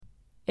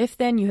If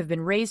then you have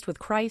been raised with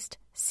Christ,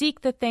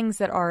 seek the things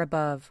that are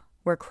above,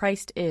 where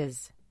Christ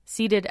is,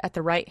 seated at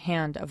the right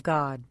hand of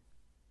God.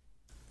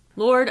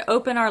 Lord,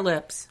 open our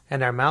lips,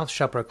 and our mouth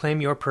shall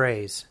proclaim your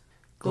praise.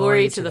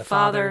 Glory to the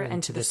Father,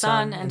 and to the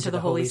Son, and to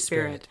the Holy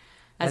Spirit,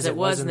 as it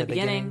was in the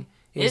beginning,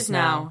 is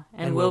now,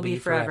 and will be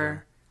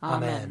forever.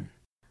 Amen.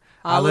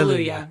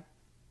 Alleluia.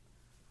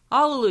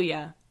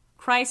 Alleluia.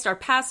 Christ our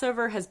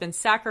Passover has been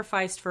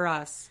sacrificed for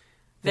us.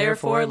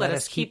 Therefore let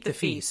us keep the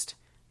feast,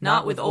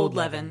 not with old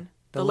leaven,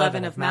 the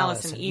leaven of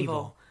malice and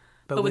evil,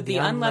 but with the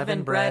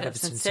unleavened bread of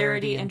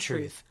sincerity and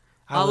truth.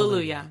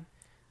 Alleluia.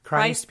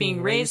 Christ,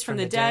 being raised from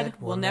the dead,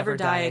 will never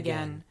die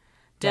again.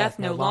 Death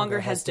no longer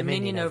has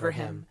dominion over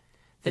him.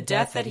 The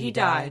death that he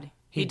died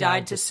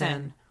to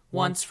sin,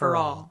 once for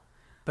all.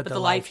 But the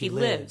life he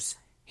lives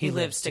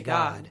to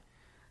God.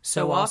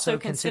 So also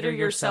consider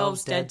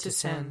yourselves dead to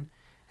sin,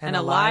 and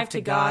alive to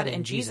God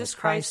in Jesus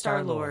Christ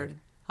our Lord.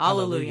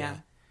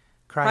 Alleluia.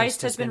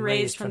 Christ has been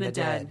raised from the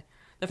dead,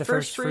 the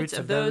firstfruits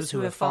of those who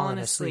have fallen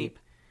asleep.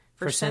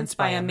 For since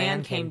by a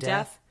man came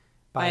death,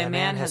 by a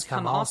man has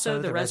come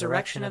also the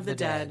resurrection of the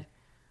dead.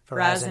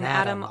 For as in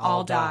Adam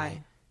all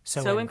die,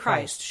 so in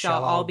Christ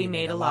shall all be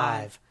made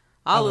alive.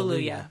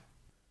 Alleluia.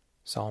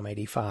 Psalm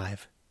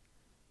 85.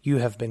 You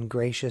have been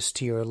gracious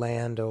to your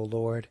land, O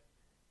Lord.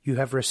 You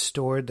have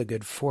restored the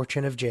good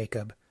fortune of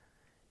Jacob.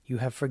 You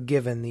have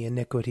forgiven the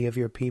iniquity of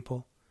your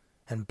people,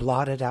 and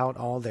blotted out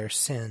all their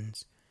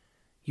sins.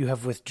 You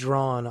have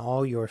withdrawn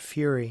all your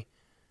fury,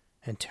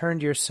 and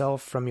turned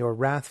yourself from your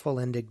wrathful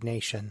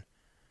indignation.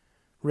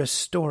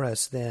 Restore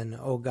us then,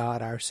 O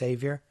God our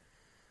Savior.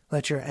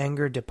 Let your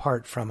anger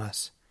depart from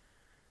us.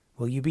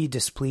 Will you be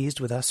displeased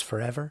with us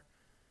forever?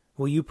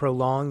 Will you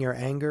prolong your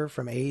anger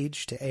from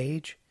age to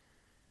age?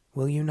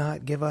 Will you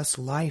not give us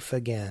life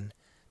again,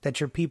 that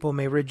your people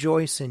may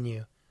rejoice in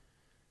you?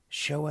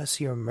 Show us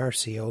your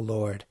mercy, O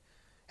Lord,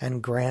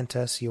 and grant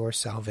us your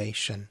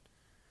salvation.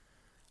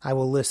 I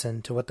will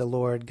listen to what the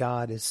Lord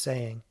God is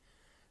saying,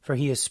 for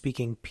he is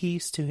speaking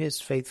peace to his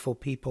faithful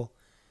people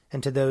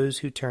and to those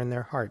who turn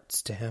their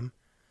hearts to him.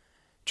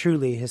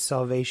 Truly his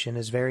salvation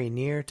is very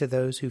near to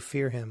those who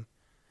fear him,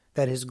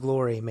 that his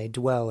glory may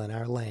dwell in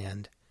our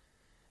land.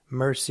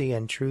 Mercy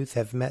and truth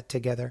have met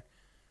together,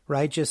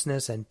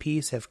 righteousness and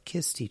peace have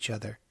kissed each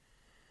other.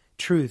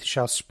 Truth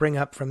shall spring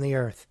up from the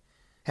earth,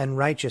 and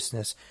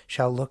righteousness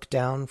shall look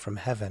down from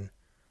heaven.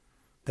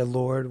 The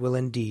Lord will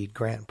indeed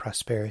grant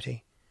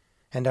prosperity,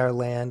 and our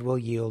land will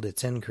yield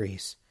its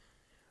increase.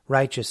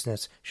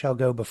 Righteousness shall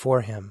go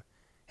before him,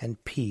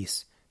 and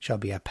peace shall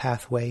be a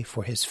pathway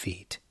for his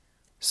feet.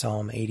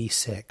 Psalm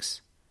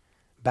 86.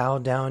 Bow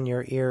down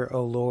your ear,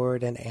 O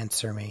Lord, and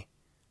answer me,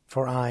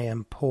 for I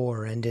am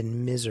poor and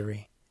in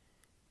misery.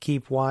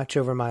 Keep watch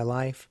over my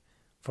life,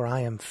 for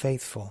I am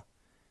faithful.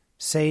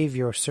 Save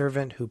your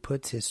servant who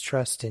puts his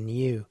trust in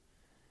you.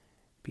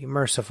 Be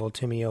merciful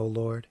to me, O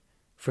Lord,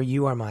 for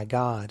you are my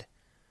God.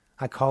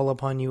 I call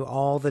upon you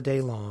all the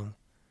day long.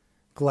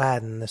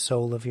 Gladden the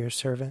soul of your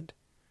servant,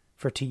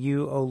 for to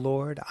you, O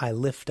Lord, I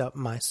lift up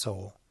my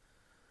soul.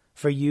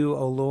 For you,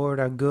 O Lord,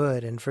 are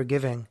good and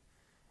forgiving,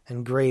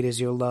 and great is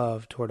your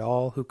love toward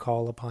all who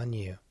call upon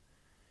you.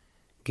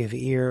 Give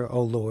ear,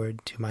 O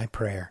Lord, to my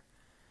prayer,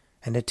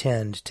 and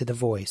attend to the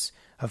voice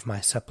of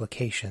my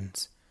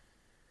supplications.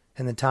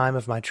 In the time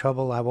of my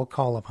trouble I will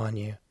call upon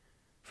you,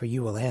 for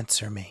you will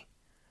answer me.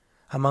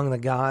 Among the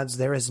gods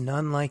there is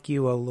none like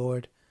you, O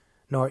Lord,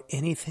 nor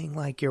anything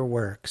like your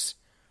works.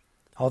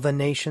 All the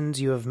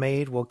nations you have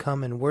made will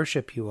come and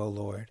worship you, O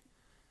Lord,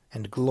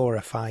 and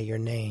glorify your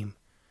name.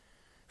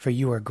 For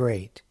you are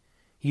great,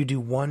 you do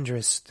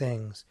wondrous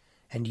things,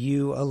 and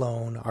you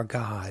alone are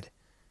God.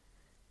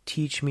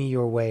 Teach me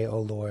your way, O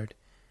Lord,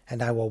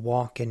 and I will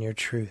walk in your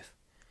truth.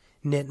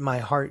 Knit my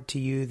heart to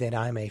you that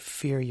I may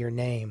fear your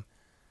name.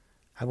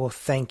 I will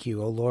thank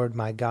you, O Lord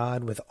my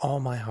God, with all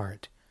my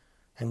heart,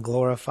 and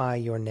glorify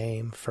your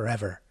name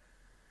forever.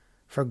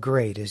 For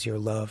great is your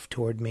love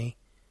toward me.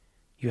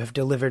 You have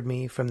delivered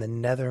me from the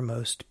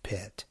nethermost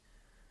pit.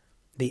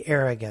 The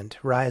arrogant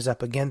rise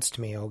up against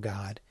me, O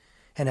God,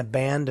 and a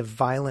band of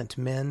violent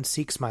men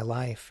seeks my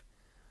life.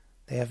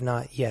 They have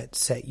not yet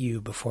set you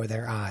before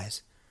their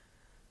eyes.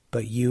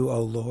 But you, O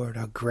Lord,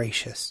 are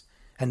gracious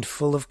and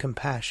full of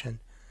compassion,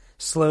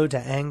 slow to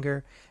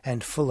anger,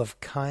 and full of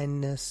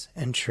kindness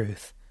and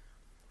truth.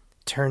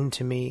 Turn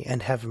to me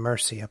and have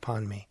mercy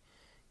upon me.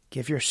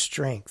 Give your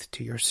strength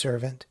to your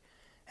servant,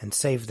 and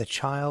save the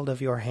child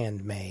of your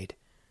handmaid.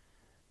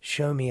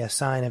 Show me a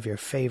sign of your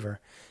favor,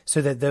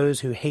 so that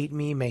those who hate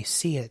me may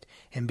see it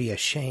and be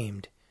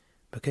ashamed,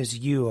 because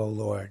you, O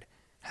Lord,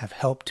 have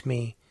helped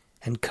me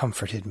and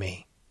comforted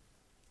me.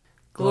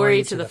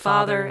 Glory to the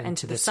Father, and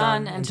to the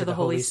Son, and to the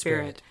Holy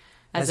Spirit,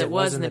 as it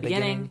was in the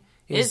beginning,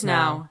 is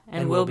now,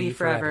 and will be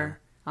forever.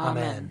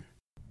 Amen.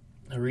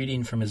 A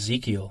reading from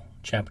Ezekiel,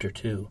 chapter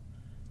 2.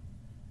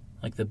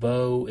 Like the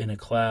bow in a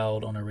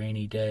cloud on a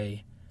rainy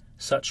day,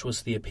 such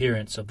was the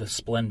appearance of the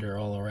splendor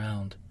all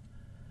around.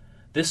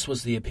 This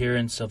was the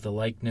appearance of the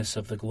likeness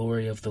of the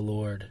glory of the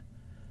Lord.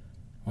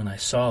 When I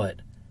saw it,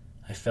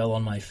 I fell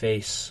on my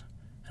face,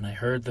 and I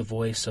heard the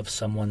voice of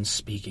someone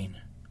speaking.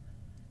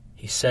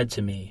 He said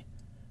to me,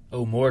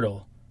 O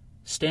mortal,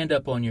 stand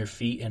up on your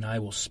feet, and I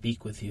will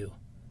speak with you.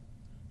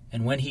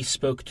 And when he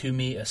spoke to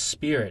me, a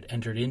spirit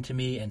entered into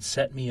me and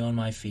set me on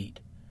my feet,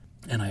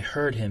 and I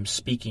heard him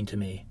speaking to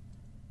me.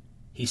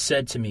 He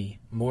said to me,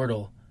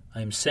 Mortal,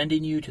 I am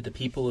sending you to the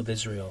people of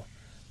Israel,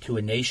 to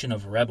a nation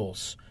of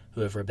rebels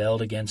who have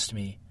rebelled against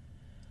me.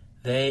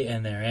 They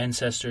and their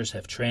ancestors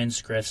have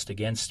transgressed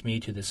against me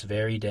to this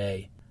very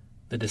day.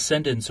 The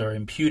descendants are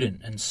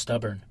impudent and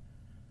stubborn.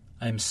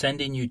 I am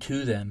sending you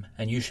to them,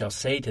 and you shall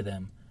say to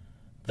them,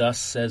 Thus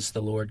says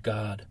the Lord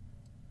God.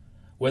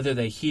 Whether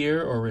they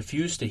hear or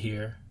refuse to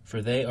hear,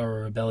 for they are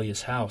a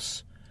rebellious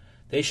house,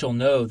 they shall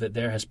know that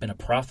there has been a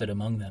prophet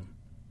among them.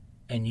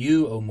 And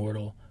you, O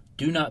mortal,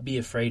 do not be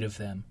afraid of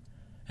them,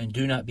 and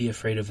do not be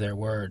afraid of their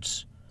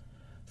words.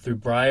 Through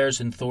briars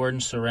and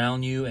thorns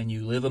surround you, and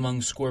you live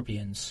among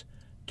scorpions.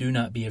 Do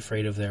not be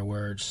afraid of their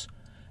words,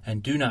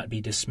 and do not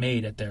be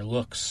dismayed at their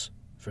looks,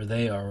 for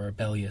they are a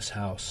rebellious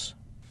house.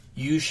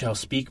 You shall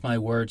speak my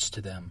words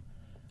to them,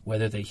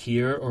 whether they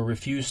hear or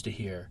refuse to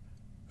hear,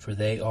 for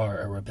they are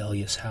a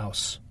rebellious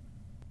house.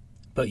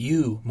 But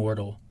you,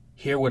 mortal,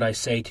 hear what I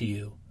say to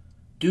you.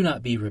 Do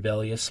not be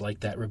rebellious like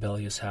that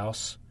rebellious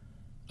house.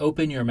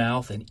 Open your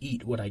mouth and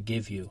eat what I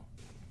give you.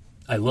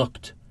 I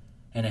looked,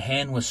 and a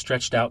hand was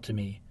stretched out to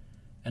me,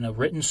 and a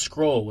written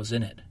scroll was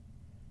in it.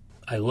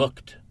 I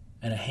looked,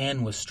 and a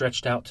hand was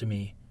stretched out to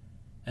me,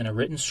 and a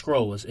written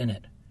scroll was in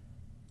it.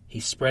 He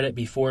spread it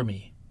before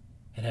me.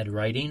 It had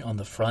writing on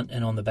the front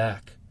and on the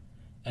back,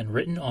 and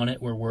written on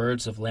it were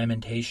words of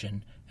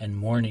lamentation and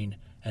mourning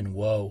and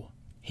woe.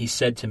 He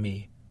said to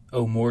me,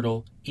 O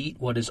mortal, eat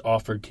what is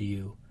offered to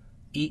you.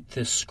 Eat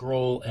this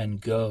scroll and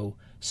go,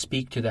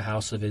 speak to the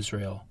house of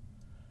Israel.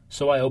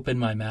 So I opened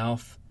my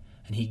mouth,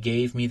 and he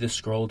gave me the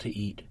scroll to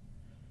eat.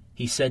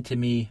 He said to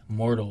me,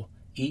 Mortal,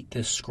 eat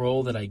this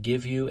scroll that I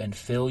give you and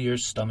fill your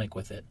stomach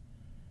with it.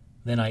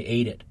 Then I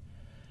ate it,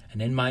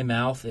 and in my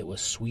mouth it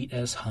was sweet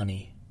as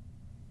honey.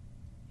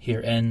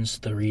 Here ends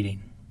the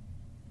reading.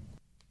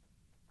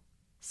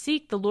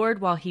 Seek the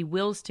Lord while he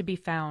wills to be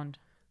found.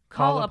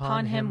 Call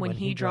upon him when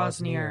he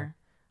draws near.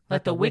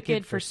 Let the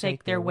wicked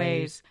forsake their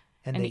ways,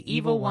 and the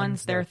evil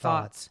ones their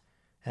thoughts.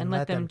 And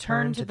let them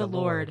turn to the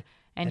Lord,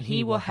 and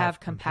he will have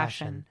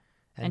compassion.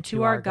 And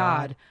to our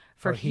God,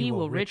 for he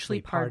will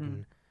richly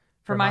pardon.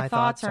 For my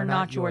thoughts are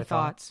not your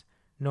thoughts,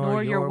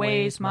 nor your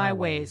ways my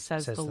ways,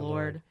 says the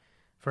Lord.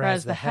 For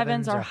as the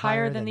heavens are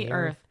higher than the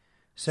earth,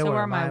 so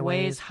are my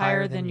ways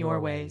higher than your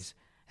ways,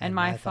 and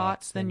my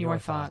thoughts than your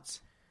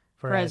thoughts.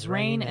 For as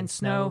rain and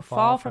snow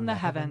fall from the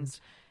heavens,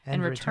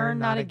 and return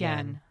not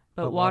again,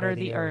 but water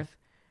the earth,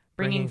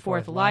 bringing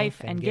forth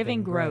life and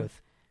giving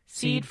growth,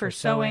 seed for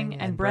sowing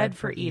and bread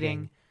for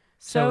eating,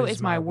 so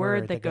is my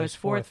word that goes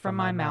forth from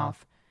my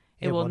mouth.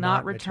 It will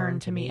not return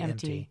to me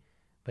empty,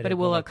 but it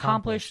will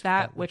accomplish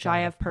that which I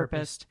have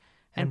purposed,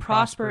 and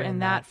prosper in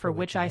that for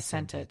which I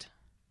sent it.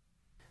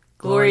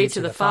 Glory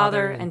to the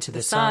Father, and to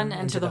the Son,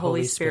 and to the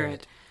Holy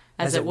Spirit,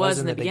 as it was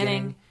in the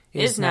beginning,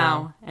 is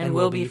now, and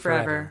will be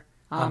forever.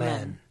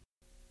 Amen.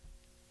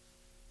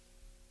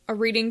 A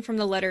reading from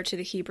the letter to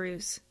the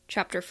Hebrews,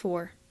 chapter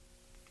 4.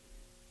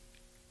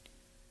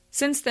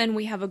 Since then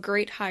we have a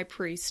great high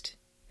priest,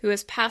 who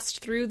has passed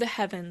through the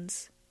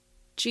heavens,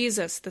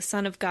 Jesus, the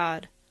Son of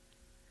God.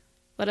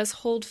 Let us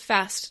hold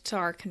fast to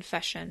our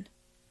confession.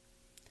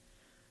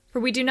 For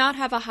we do not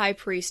have a high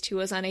priest who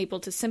is unable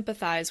to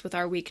sympathize with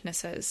our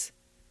weaknesses,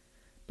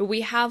 but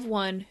we have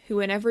one who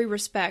in every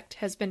respect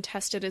has been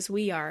tested as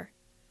we are,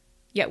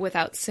 yet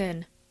without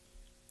sin.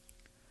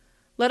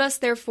 Let us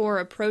therefore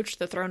approach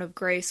the throne of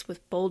grace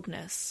with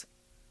boldness,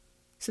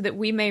 so that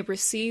we may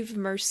receive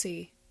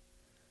mercy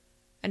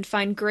and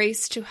find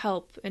grace to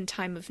help in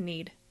time of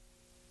need.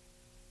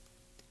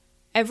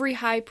 Every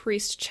high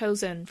priest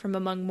chosen from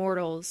among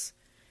mortals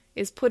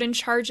is put in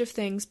charge of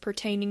things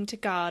pertaining to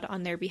God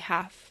on their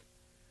behalf,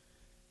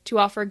 to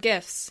offer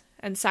gifts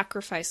and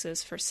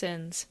sacrifices for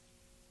sins.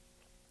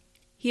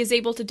 He is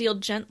able to deal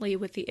gently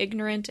with the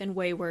ignorant and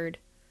wayward,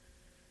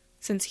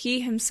 since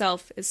he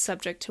himself is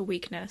subject to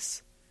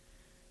weakness.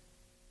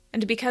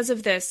 And because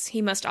of this,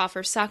 he must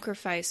offer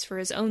sacrifice for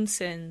his own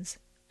sins,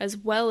 as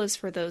well as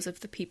for those of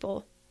the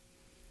people.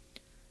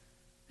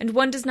 And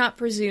one does not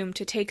presume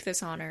to take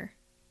this honor,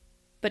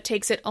 but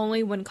takes it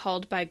only when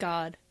called by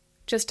God,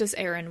 just as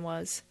Aaron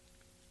was.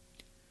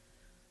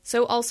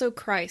 So also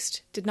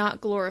Christ did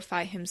not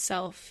glorify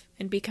himself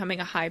in becoming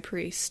a high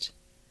priest,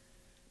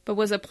 but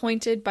was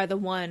appointed by the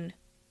one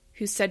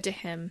who said to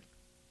him,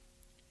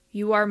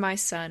 You are my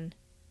son,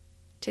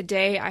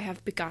 today I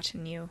have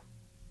begotten you.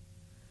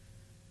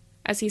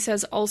 As he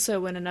says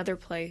also in another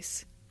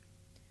place,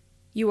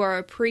 You are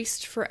a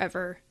priest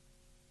forever,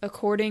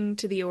 according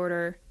to the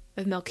order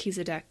of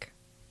Melchizedek.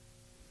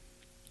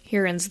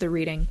 Here ends the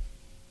reading.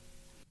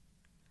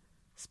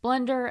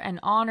 Splendor and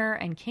honor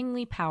and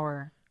kingly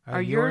power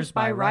are yours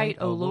by right,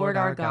 O Lord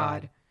our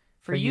God,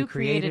 for you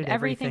created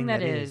everything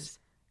that is,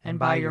 and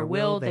by your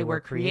will they were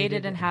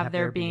created and have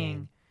their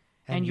being.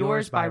 and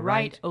yours by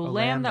right, O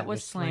Lamb that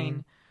was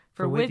slain.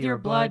 For with your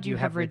blood you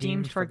have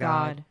redeemed for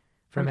God,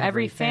 from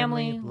every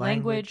family,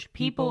 language,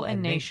 people,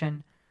 and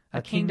nation,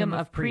 a kingdom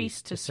of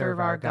priests to serve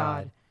our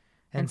God.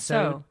 And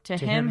so, to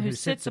him who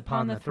sits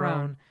upon the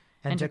throne,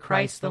 and to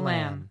Christ the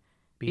Lamb,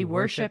 be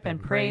worship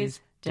and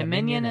praise,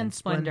 dominion and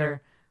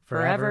splendor,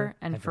 forever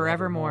and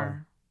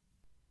forevermore.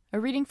 A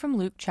reading from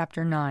Luke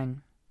chapter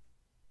 9.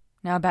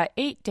 Now about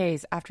 8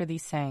 days after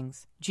these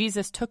sayings,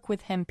 Jesus took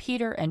with him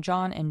Peter and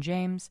John and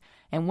James,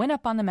 and went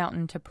up on the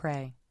mountain to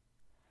pray.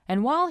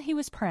 And while he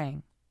was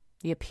praying,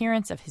 the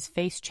appearance of his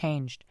face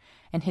changed,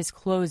 and his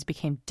clothes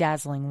became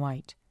dazzling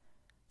white.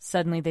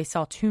 Suddenly they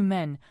saw 2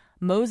 men,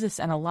 Moses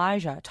and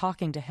Elijah,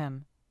 talking to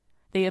him.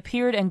 They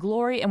appeared in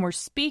glory and were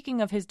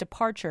speaking of his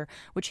departure,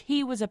 which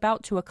he was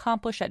about to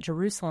accomplish at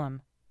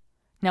Jerusalem.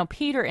 Now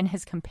Peter and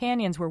his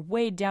companions were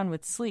weighed down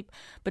with sleep,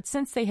 but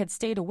since they had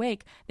stayed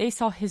awake, they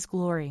saw his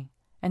glory,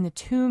 and the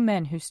 2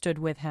 men who stood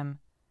with him.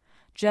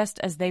 Just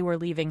as they were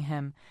leaving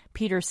him,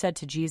 Peter said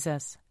to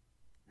Jesus,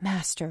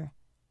 "Master,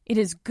 it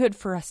is good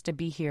for us to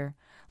be here.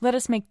 Let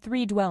us make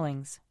 3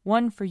 dwellings,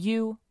 one for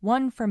you,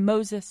 one for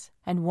Moses,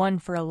 and one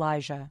for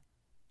Elijah,"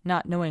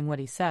 not knowing what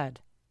he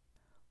said.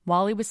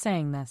 While he was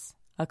saying this,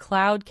 a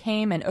cloud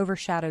came and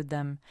overshadowed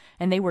them,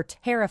 and they were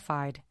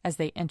terrified as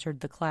they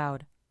entered the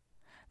cloud.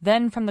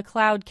 Then from the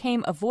cloud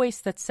came a voice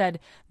that said,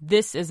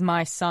 "This is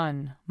my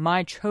Son,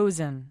 my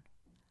chosen.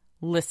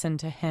 Listen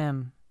to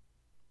him."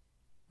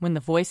 When the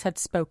voice had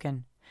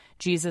spoken,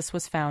 Jesus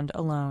was found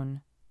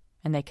alone,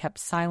 and they kept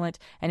silent,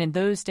 and in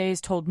those days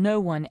told no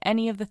one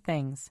any of the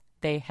things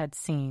they had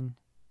seen.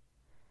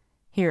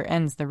 Here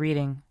ends the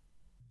reading.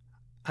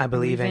 I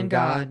believe in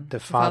God, the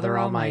Father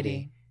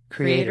Almighty,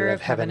 creator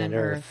of heaven and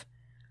earth.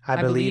 I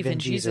believe in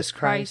Jesus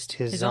Christ,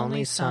 his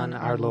only Son,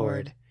 our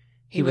Lord.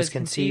 He was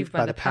conceived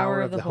by the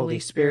power of the Holy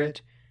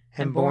Spirit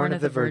and born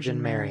of the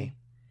Virgin Mary.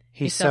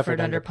 He suffered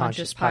under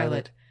Pontius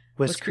Pilate,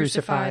 was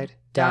crucified,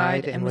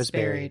 died, and was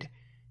buried.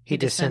 He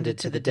descended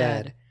to the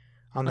dead.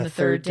 On the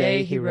 3rd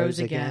day he rose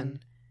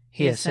again.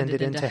 He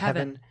ascended into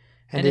heaven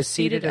and is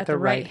seated at the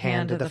right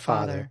hand of the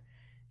Father.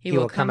 He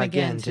will come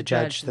again to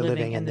judge the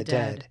living and the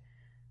dead.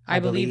 I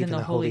believe in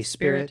the Holy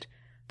Spirit,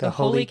 the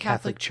Holy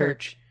Catholic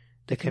Church,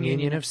 the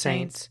communion of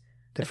saints,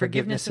 the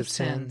forgiveness of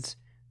sins,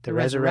 the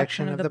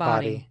resurrection of the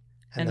body,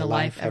 and the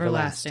life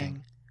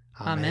everlasting.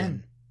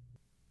 Amen.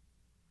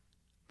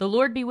 The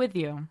Lord be with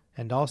you.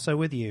 And also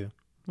with you.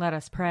 Let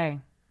us pray.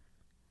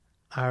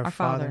 Our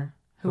Father,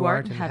 who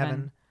art in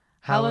heaven,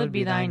 hallowed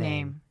be thy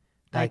name.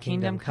 Thy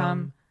kingdom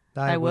come,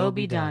 thy will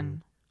be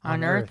done,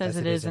 on earth as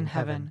it is in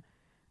heaven.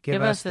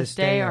 Give us this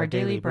day our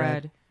daily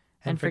bread,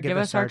 and forgive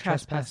us our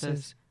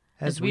trespasses,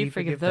 as we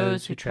forgive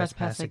those who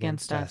trespass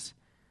against us.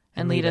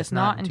 And lead us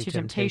not into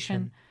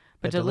temptation,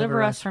 but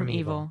deliver us from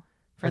evil.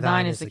 For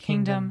thine is the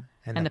kingdom,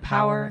 and the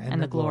power,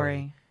 and the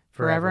glory,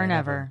 forever and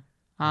ever.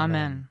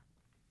 Amen.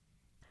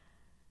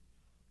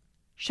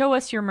 Show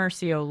us your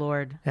mercy, O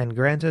Lord. And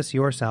grant us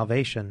your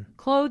salvation.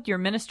 Clothe your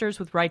ministers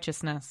with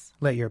righteousness.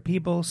 Let your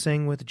people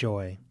sing with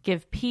joy.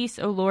 Give peace,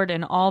 O Lord,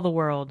 in all the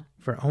world.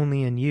 For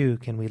only in you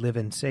can we live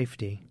in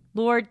safety.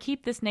 Lord,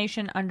 keep this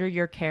nation under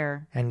your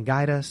care. And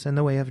guide us in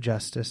the way of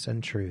justice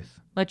and truth.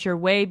 Let your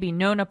way be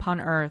known upon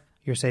earth.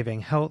 Your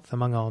saving health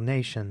among all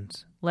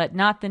nations. Let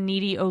not the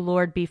needy, O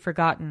Lord, be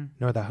forgotten.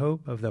 Nor the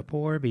hope of the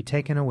poor be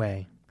taken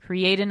away.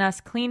 Create in us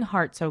clean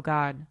hearts, O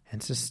God.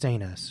 And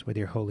sustain us with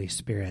your Holy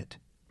Spirit.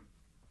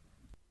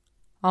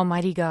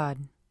 Almighty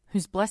God,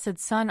 whose blessed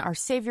Son, our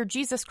Savior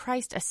Jesus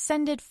Christ,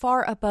 ascended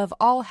far above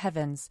all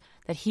heavens,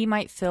 that he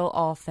might fill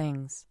all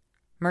things,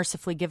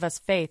 mercifully give us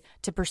faith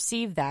to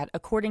perceive that,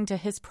 according to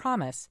his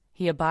promise,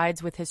 he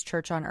abides with his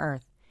church on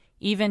earth,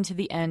 even to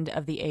the end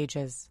of the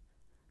ages.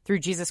 Through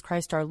Jesus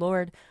Christ our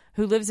Lord,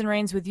 who lives and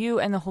reigns with you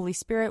and the Holy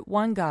Spirit,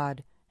 one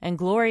God, and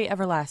glory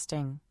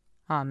everlasting.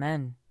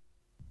 Amen.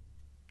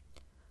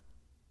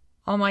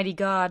 Almighty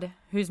God,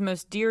 whose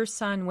most dear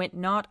Son went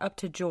not up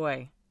to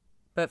joy,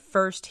 but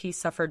first he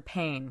suffered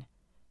pain,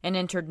 and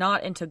entered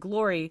not into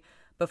glory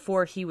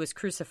before he was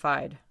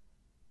crucified,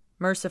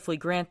 mercifully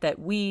grant that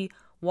we,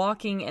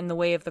 walking in the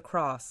way of the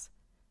cross,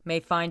 may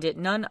find it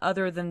none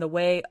other than the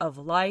way of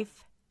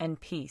life and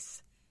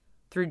peace.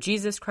 Through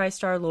Jesus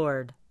Christ our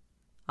Lord.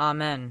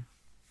 Amen.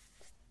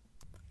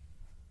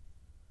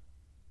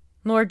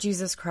 Lord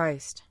Jesus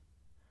Christ,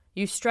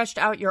 you stretched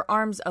out your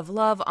arms of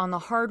love on the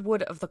hard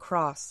wood of the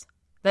cross,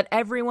 that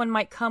everyone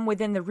might come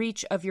within the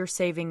reach of your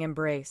saving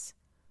embrace.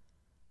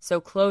 So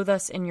clothe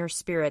us in your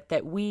Spirit,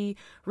 that we,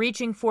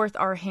 reaching forth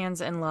our hands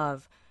in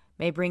love,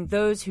 may bring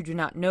those who do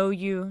not know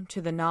you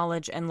to the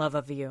knowledge and love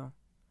of you.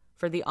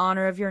 For the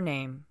honor of your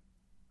name.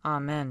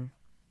 Amen.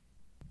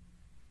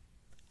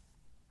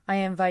 I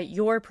invite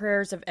your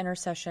prayers of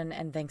intercession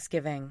and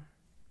thanksgiving.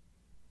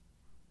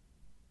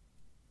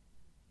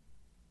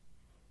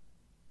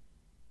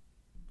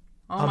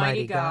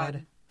 Almighty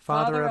God,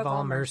 Father of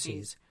all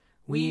mercies,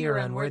 we, your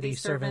unworthy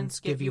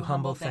servants, give you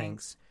humble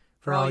thanks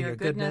for all your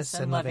goodness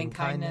and loving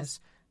kindness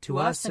to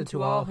us and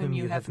to all whom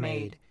you have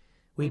made.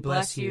 We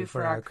bless you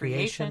for our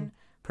creation,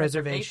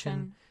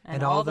 preservation,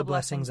 and all the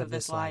blessings of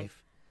this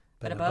life,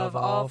 but above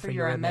all for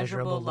your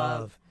immeasurable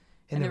love,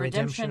 in the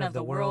redemption of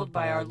the world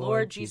by our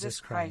Lord Jesus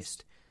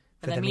Christ,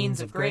 for the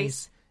means of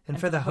grace and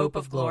for the hope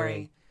of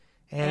glory.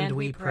 And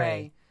we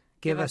pray,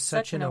 give us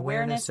such an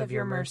awareness of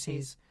your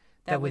mercies,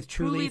 that with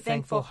truly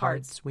thankful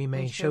hearts we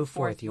may show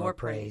forth your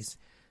praise,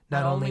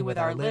 not only with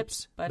our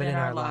lips, but in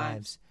our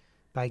lives,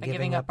 by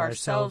giving up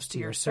ourselves to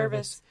your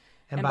service,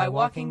 and by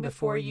walking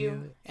before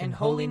you in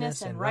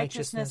holiness and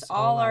righteousness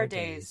all our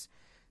days,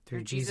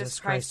 through Jesus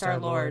Christ our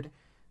Lord,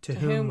 to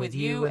whom with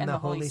you and the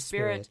Holy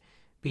Spirit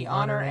be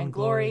honor and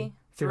glory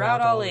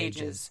throughout all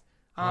ages.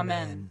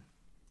 Amen.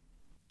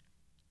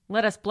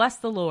 Let us bless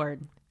the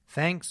Lord.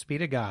 Thanks be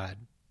to God.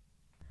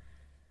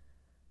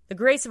 The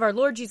grace of our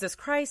Lord Jesus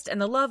Christ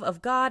and the love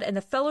of God and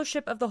the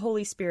fellowship of the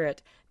Holy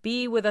Spirit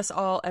be with us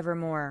all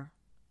evermore.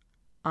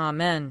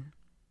 Amen.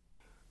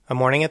 A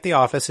Morning at the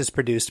Office is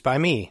produced by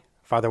me,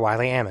 Father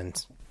Wiley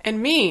Ammons.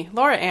 And me,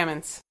 Laura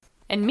Ammons.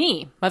 And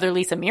me, Mother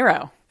Lisa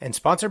Meirow. And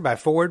sponsored by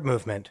Forward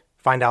Movement.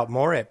 Find out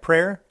more at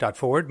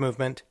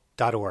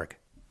prayer.forwardmovement.org.